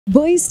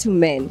Boys to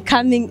Men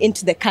coming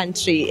into the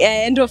country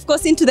and of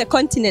course into the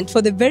continent for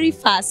the very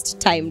first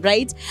time,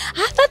 right?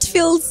 That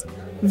feels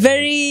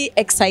very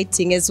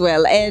exciting as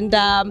well. And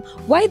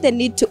why the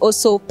need to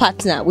also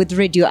partner with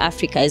Radio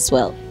Africa as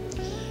well?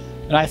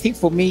 And I think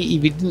for me,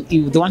 if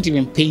you don't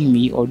even paying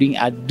me or doing,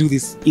 I'd do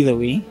this either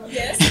way.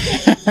 Yes.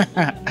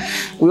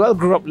 We all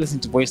grew up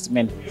listening to Boyz to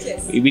Men.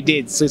 Yes. We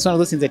did. So it's one of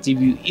those things that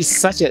it's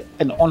such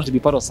an honor to be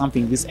part of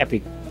something this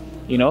epic.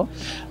 You know,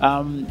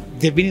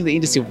 they've been in the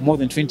industry for more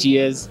than 20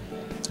 years.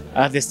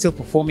 They're still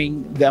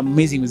performing. They're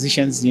amazing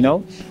musicians. You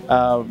know,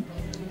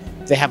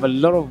 they have a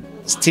lot of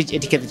stage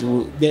etiquette.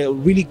 They're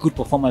really good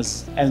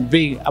performers and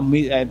very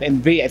amazing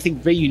and very, I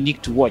think, very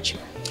unique to watch.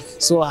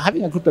 So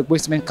having a group like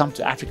Boyz to Men come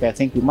to Africa, I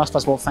think we must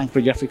first of all thank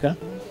Radio Africa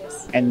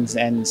and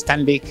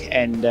Stanbic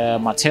and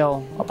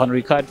Martel upon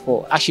Ricard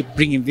for actually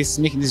making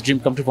this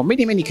dream come true for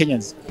many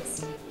Kenyans.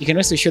 You can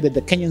rest assured that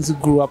the Kenyans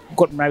who grew up,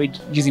 got married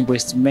using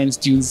Boyz to Men's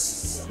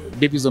tunes,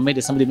 Babies Were Made,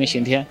 as somebody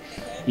mentioned here.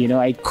 You know,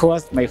 I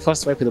caused my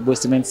first wife with a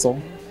Boyz to Men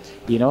song.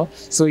 You know,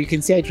 so you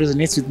can see how it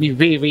resonates with me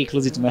very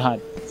closely to my heart.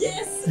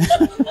 Yes.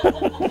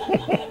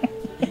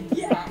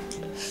 Yeah.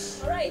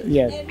 All right.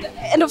 Yeah.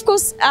 And of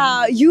course,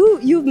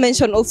 you've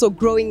mentioned also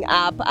growing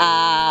up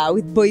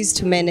with Boyz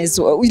to Men as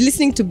well,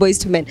 listening to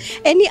Boyz to Men.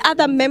 Any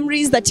other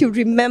memories that you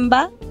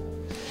remember?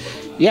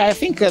 Yeah, I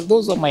think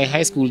those were my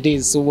high school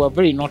days. So we were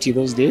very naughty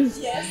those days.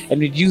 Yes. And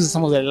we'd use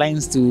some of the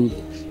lines to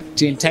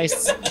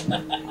entice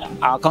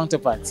our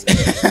counterparts.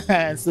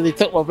 So they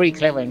thought we were very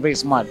clever and very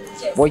smart.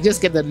 Yes. But we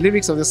just get the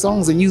lyrics of the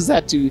songs and use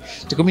that to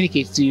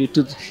communicate to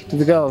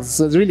the girls.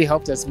 So it really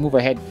helped us move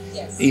ahead.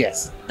 Yes.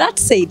 Yes. That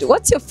said,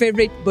 what's your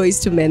favorite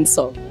Boyz to Men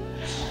song?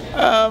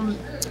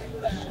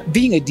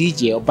 Being a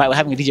DJ, or by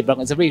having a DJ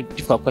background, it's a very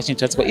difficult question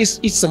to answer. But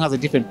each song has a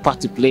different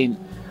part to play,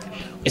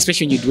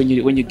 especially when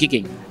you're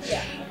gigging.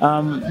 Yeah.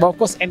 But of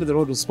course, End of the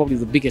Road was probably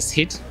the biggest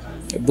hit,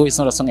 though it's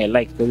not a song I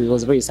like because it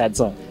was a very sad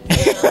song.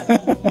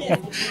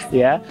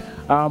 Yeah.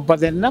 But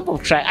the number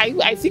of tracks,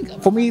 I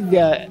think for me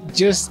they're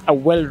just a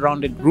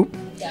well-rounded group,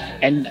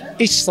 and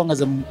each song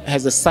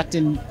has a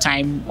certain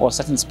time or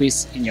certain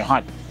space in your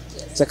heart.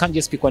 So I can't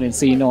just pick one and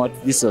say, you know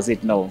what, this was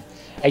it. No,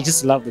 I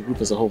just love the group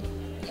as a whole.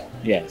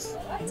 Yes.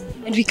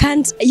 And we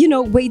can't,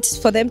 wait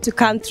for them to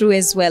come through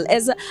as well.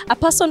 As a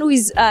person who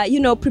is,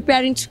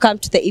 preparing to come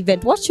to the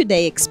event, what should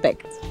they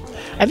expect?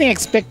 I think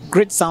expect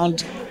great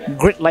sound,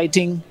 great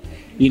lighting,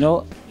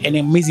 an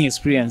amazing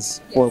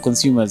experience for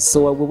consumers.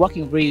 So we're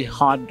working very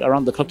hard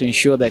around the clock to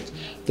ensure that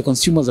the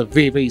consumers are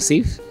very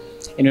safe.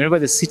 And wherever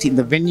they sit in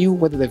the venue,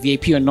 whether they're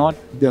VIP or not,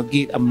 they'll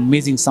get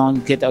amazing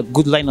sound, get a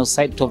good line of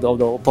sight of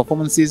the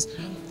performances,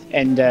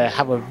 and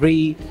have a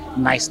very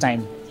nice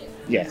time.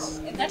 Yes.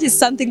 And that is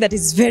something that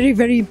is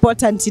very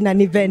important in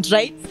an event,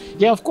 right?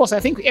 Yeah, of course. I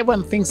think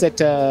everyone thinks that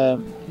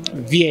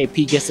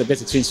VIP gets the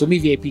best experience. For me,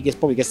 VIP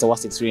probably gets the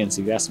worst experience,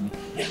 if you ask me.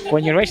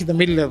 When you're right in the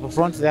middle of the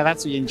front,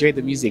 that's where you enjoy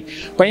the music.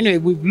 But anyway,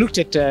 we've looked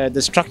at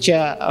the structure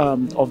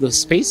of the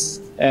space.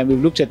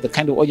 We've looked at the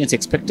kind of audience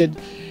expected.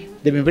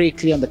 They've been very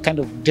clear on the kind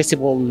of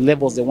decibel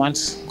levels they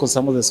want, because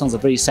some of the songs are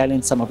very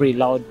silent, some are very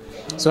loud.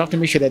 So we have to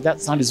make sure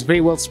that sound is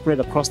very well spread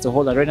across the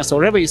whole arena. So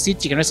wherever you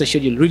sit, you can rest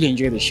assured you'll really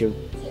enjoy the show.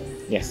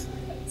 Yes.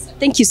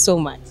 Thank you so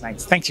much.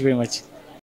 Thanks. Thank you very much.